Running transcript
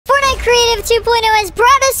Creative 2.0 has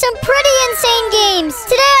brought us some pretty insane games.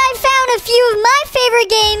 Today I found a few of my favorite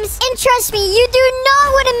games, and trust me, you do not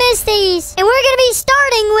want to miss these. And we're gonna be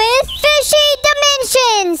starting with Fishy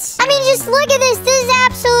Dimensions. I mean, just look at this. This is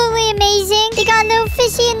absolutely amazing. They got a little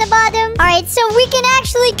fishy in the bottom. Alright, so we can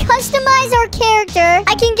actually customize our character.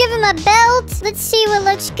 I can give him a belt. Let's see what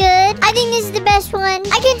looks good. I think this is the best one.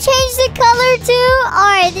 I can change the color too.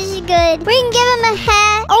 Alright, this is good. We can give him a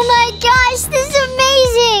hat. Oh my gosh, this is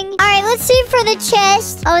amazing. Alright, let's see for the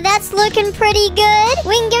chest. Oh, that's looking pretty good.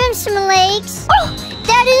 We can give him some legs. Oh,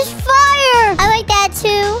 that is fire. I like that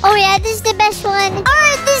too. Oh yeah, this is the best one.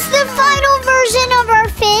 Alright, this is the final version of our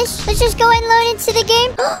fish. Let's just go and load into the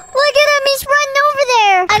game. Look at him, he's running over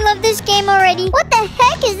there. I love this game already. What the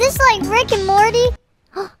heck? Is this like Rick and Morty?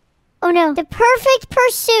 Oh no, the perfect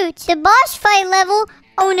pursuit. The boss fight level.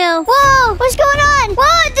 Oh no. Whoa, what's going on?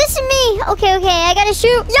 Whoa, this is me. Okay, I gotta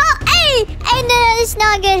shoot. Yo, hey, no, this is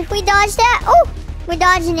not good. We dodged that. Oh, we're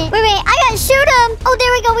dodging it. Wait, I gotta shoot him. Oh,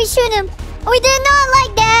 there we go, we shoot him. Oh, we did not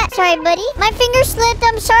like that. Sorry, buddy. My finger slipped,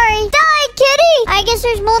 I'm sorry. Die, kitty. I guess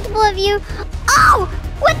there's multiple of you. Oh,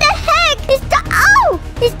 what the heck?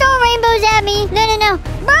 He's throwing rainbows at me. No.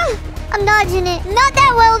 Bruh. I'm dodging it. Not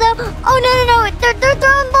that well, though. Oh, no. They're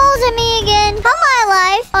throwing balls at me again. How am I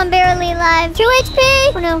alive? I'm barely alive. 2 HP?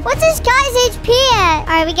 Oh, no. What's this guy's HP at?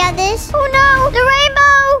 All right, we got this. Oh, no. The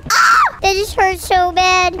rainbow. Ah! That just hurts so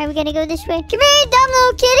bad. All right, we gotta go this way. Come here, dumb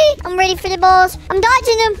little kitty. I'm ready for the balls. I'm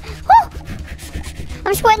dodging them. Woo!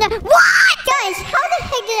 I'm sweating. What? Guys, how the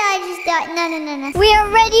heck did I just die? No. We are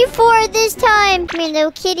ready for it this time. Come here,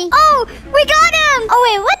 little kitty. Oh, we got him. Oh,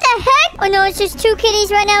 wait, what the heck? Oh, no, it's just 2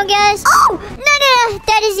 kitties right now, guys. Oh, no.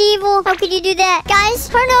 That is evil. How could you do that? Guys,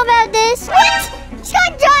 I don't know about this. What? It's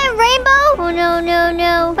got a giant rainbow? Oh, no.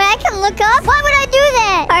 Wait, I can look up? Why would I do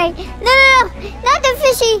that? All right. No. Not the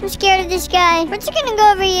fishy. I'm scared of this guy. We're just gonna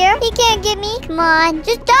go over here. He can't get me. Come on.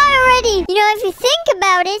 Just die already. You know, if you think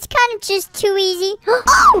about it, it's kind of just too easy.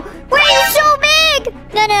 Oh, wait, it's so big.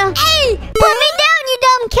 No. Hey, put me down, you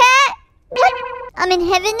dumb cat. What? I'm in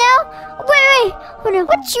heaven now? Wait. Oh, no.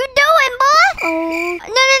 What you doing, boy? Oh.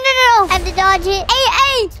 No. I have to dodge it.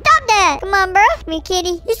 Hey, stop that. Come on, bro. Come here,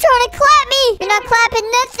 kitty. He's trying to clap me. You're not clapping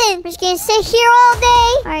nothing. We're just gonna sit here all day.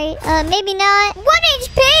 All right, maybe not. 1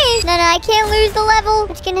 HP. No, I can't lose the level.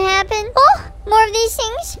 What's gonna happen? Oh, more of these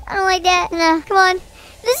things. I don't like that. No, come on.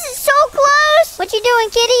 This is so close. What you doing,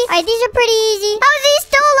 kitty? All right, these are pretty easy. How is he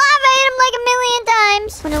still alive? I hit him like a million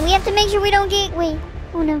times. Oh, no, we have to make sure we don't get... Wait.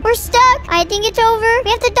 Oh, no. We're stuck. I think it's over.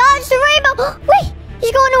 We have to dodge the rainbow. Wait.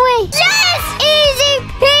 He's going away. Yes! Easy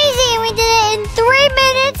peasy. We did it in 3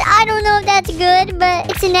 minutes. I don't know if that's good, but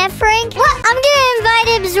it's an F rank. What? I'm going to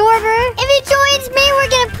invite Absorber. If he joins me, we're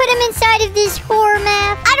going to put him inside of this horror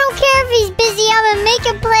map. I don't care if he's busy. I'm going to make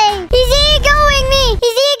him play. He's egoing me.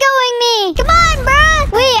 Come on, bruh.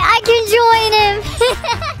 Wait, I can join him.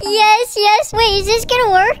 Yes. Wait, is this going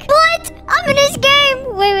to work? What? I'm in this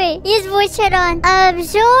game. Wait. His voice chat on.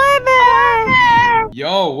 Absorber.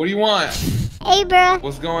 Yo, what do you want? Hey, bro.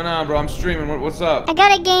 What's going on, bro? I'm streaming. What's up? I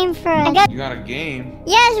got a game for us. You got a game?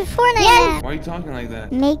 Yeah, it's a FORTNITE map. Why are you talking like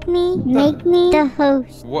that? Make me the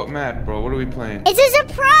host. What map, bro? What are we playing? It's a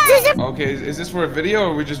surprise. Okay, is this for a video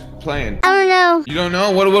or are we just playing? I don't know. You don't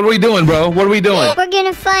know? What are we doing, bro? What are we doing? We're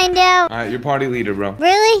gonna find out. All right, you're party leader, bro.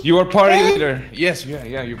 Really? You are party leader. Yes,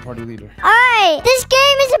 yeah, you're party leader. All right. This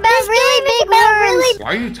game is about really big worms.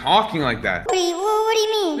 Why are you talking like that? What do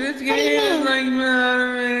you mean? This game is like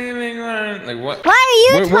really big worms. Like what? Why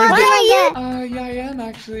are you talking like that? Yeah, I am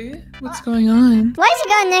actually. What's going on? Why's it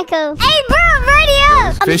got an echo? Hey, bro, ready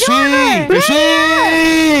up. Fishy!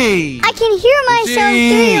 I can hear myself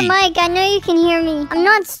through your mic. I know you can hear me. I'm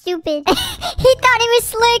not stupid. He thought he was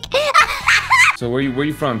slick. So where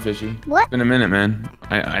you from, Fishy? What? It's been a minute, man.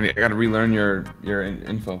 I gotta relearn your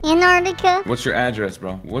info. Antarctica. What's your address,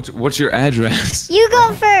 bro? What's your address? You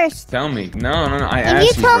go first. Tell me. No. I asked you.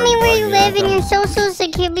 If you tell me where you live and your social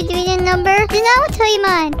security number, then I will tell you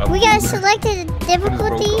mine. We gotta select a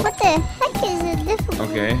difficulty. What the heck is the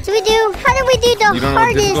difficulty? Okay. So how do we do the hardest? You don't know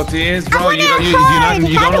what difficulty is, bro? You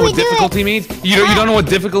don't know what difficulty means? You don't know what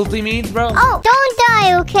difficulty means, bro? Oh, don't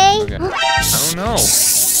die, okay? I don't know.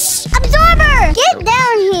 Absorber! Get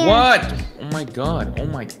down here! What? Oh my god. Oh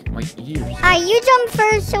my ears. Alright, you jump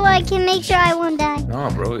first so I can make sure I won't die. No,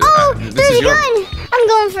 bro. Oh, there's a gun! I'm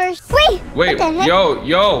going first. Wait! What the heck?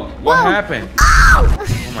 Yo, what happened? Oh!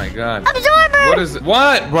 Oh my god. Absorber! What is it?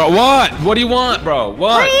 What, bro? What do you want, bro?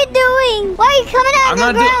 What are you doing? Why are you coming out of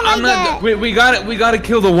the ground like that? We gotta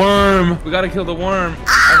kill the worm. We gotta kill the worm.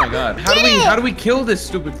 Oh my god. How do we kill this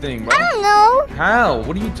stupid thing, bro? I don't know. How?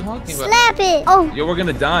 What are you talking about? Slap it. Oh. Yo, we're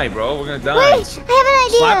gonna die, bro. We're gonna die. Wait, I have an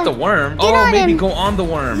idea. Slap the worm. Maybe go on the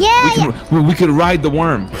worm. Yeah. We could ride the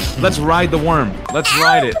worm. Let's ride the worm. Let's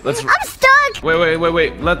ride it. I'm stuck.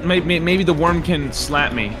 Wait. Maybe the worm can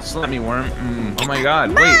slap me. Slap me, worm. Oh my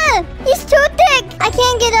god. Wait. He's too thick. I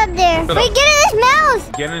can't get up there. Wait, get in his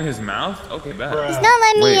mouth. Get in his mouth? Okay, bad. He's not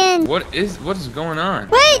letting me in. What is going on?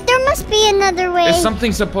 Wait, there must be another way. Is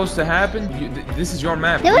something supposed to happen? This is your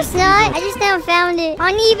map. No, it's not. I just now found it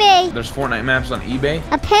on eBay. There's Fortnite maps on eBay?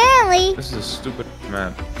 Apparently. This is a stupid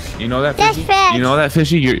map. You know that, That's Fishy? facts. You know that,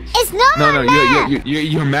 Fishy? It's not my map.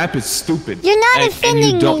 Your map is stupid. You're not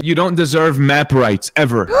offending me. You don't deserve map rights,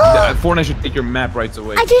 ever. Fortnite should take your map rights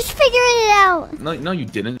away. I just figured it out. No, you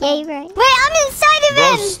didn't. Yeah, you're right. Wait, I'm inside of him.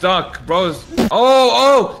 Bro's stuck.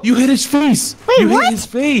 Oh, you hit his face. Wait, you what? hit his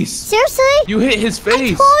face. Seriously? You hit his face.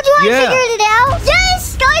 I told you I figured it out.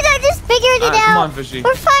 Yes, guys, I just figured it out. Come on, Fishy.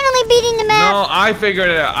 We're finally beating the map. No, I figured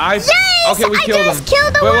it out. Yes! Okay, we killed him. I just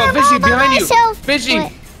killed the worm Wait, Fishy, all by behind myself. you. Fishy.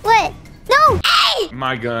 What? No. Hey!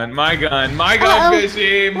 My gun,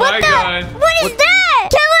 Fishy. My gun. What is that?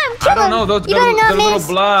 Kill him. I don't know. Those little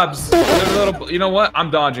blobs. You know what? I'm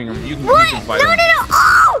dodging them. You can fight them. No.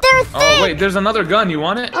 Oh, they're thick. Oh, wait. There's another gun. You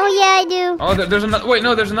want it? Oh, yeah, I do. Oh, there's another. Wait,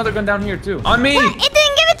 no. There's another gun down here, too. On me. What? It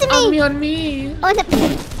didn't give it to me. On me. Oh,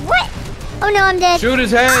 what? Oh, no, I'm dead. Shoot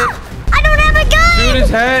his head. I don't have a gun. Shoot his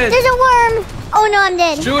head. There's a worm. Oh, no, I'm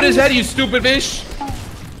dead. Shoot his head, you stupid fish.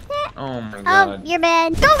 Oh, my God. Oh, you're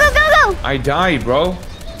bad. Go. I died, bro.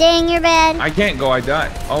 Dang, you're bad. I can't go. I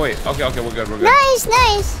died. Oh, wait. Okay. We're good. Nice.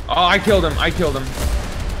 Oh, I killed him.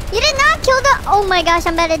 You did not kill the... Oh, my gosh,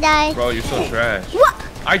 I'm about to die. Bro, you're so trash. What?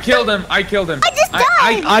 I killed him. I just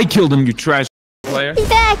died. I killed him, you trash player. He's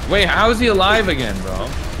back. Wait, how is he alive again, bro?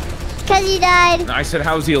 Because he died. I said,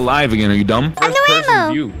 how is he alive again? Are you dumb? I have no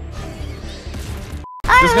ammo. View.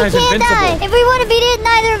 This guy's we can't invincible. die. If we want to beat it,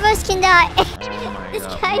 neither of us can die. Oh my This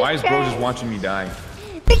God. guy's Why is bro trash. just watching me die?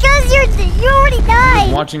 Because you already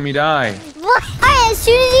died. Watching me die. What? Alright, as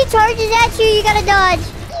soon as he charges at you, you gotta dodge.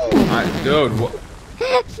 Dude, what?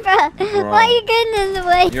 Bro, why are you getting in the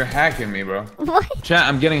way? You're hacking me, bro. What? Chat,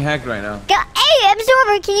 I'm getting hacked right now. Hey,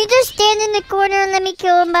 Absorber, can you just stand in the corner and let me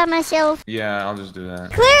kill him by myself? Yeah, I'll just do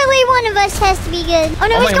that. Clearly, one of us has to be good. Oh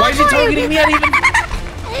no, he's going why is he for you. targeting me? I didn't even...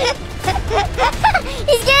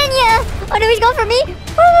 He's getting you. Oh no, he's going for me.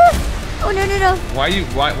 Oh no. Why you?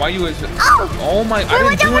 Oh my! I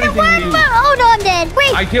didn't do anything to you. Oh no, I'm dead.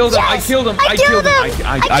 Wait. I killed him. Yes. I killed him. I killed him.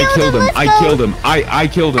 I killed him. I killed him. I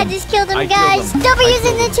killed him. I just killed him, I guys. killed him. W's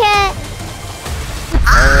in the chat.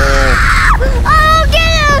 Oh. Oh, get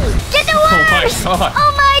him! Get the worms! Oh my god.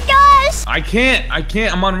 Oh my gosh! I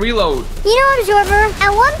can't. I'm on reload. You know, Absorber,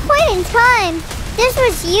 at one point in time, this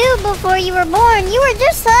was you before you were born. You were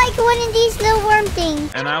just like one of these little worm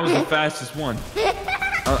things. And I was the fastest one.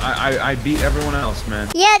 I beat everyone else, man.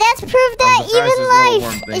 Yeah, that's proof that even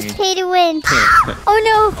life is pay to win. Oh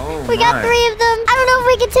no, we got 3 of them. I don't know if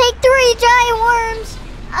we can take 3 giant worms.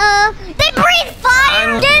 They breathe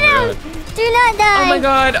fire! Get them! Do not die.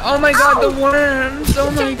 Oh my god, the worms.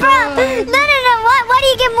 Oh my god. No. Why do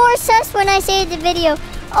you get more sus when I say the video?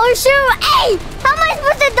 Oh shoot! Hey! How am I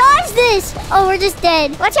supposed to dodge this? Oh, we're just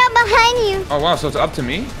dead. Watch out behind you. Oh wow, so it's up to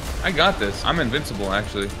me? I got this. I'm invincible,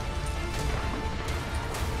 actually.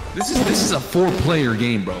 This is a 4-player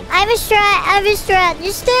game, bro. I have a strat.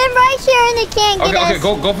 Just stand right here and they can't get us. Okay,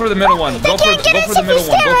 go for the middle one. They can't get us if we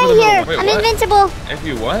stand right here. I'm invincible. If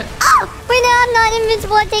you what? Oh, wait, no, I'm not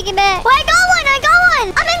invincible. I take it back. Well, I got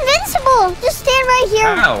one. I'm invincible. Just stand right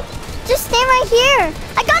here. How? Just stand right here.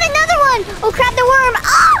 I got another one. Oh, crap, the worm.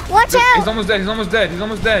 Ah, watch out. He's almost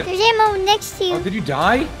dead. There's ammo next to you. Oh, did you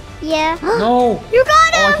die? Yeah. No. You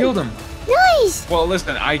got him. Oh, I killed him. Nice. Well,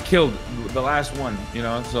 listen, I killed the last one, you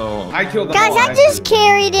know, so I killed them Guys, all, I just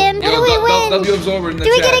carried him. How do we win? W Absorber in the Do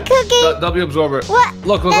we chat. get a cookie? W Absorber. What?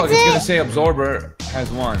 Look, That's it's it? gonna say Absorber has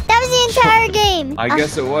won. That was the entire game. I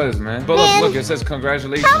guess it was, man. But Man. look, it says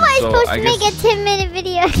congratulations. How am I so supposed to I make a guess... 10-minute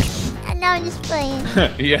video? No, I'm just playing.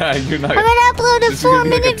 Yeah, you're not. I'm gonna upload a This is gonna be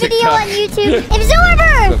like a 4-minute video TikTok. on YouTube.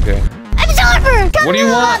 Absorber! Okay. Absorber! Come What do to you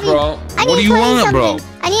the want, lobby. bro? I What need do to you tell want, bro? something.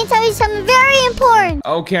 I need to tell you something very important.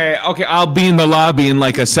 Okay, I'll be in the lobby in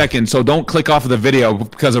like a second, so don't click off of the video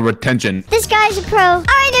because of retention. This guy's a pro.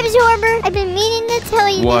 Alright, Absorber. I've been meaning to tell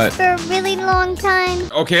you What? this for a really long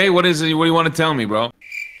time. Okay, what is it? What do you want to tell me, bro?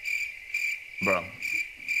 Bro.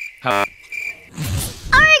 Alright,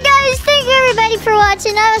 guys, thanks thank you everybody for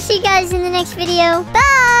watching. I will see you guys in the next video.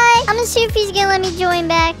 Bye. I'm gonna see if he's gonna let me join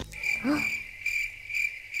back.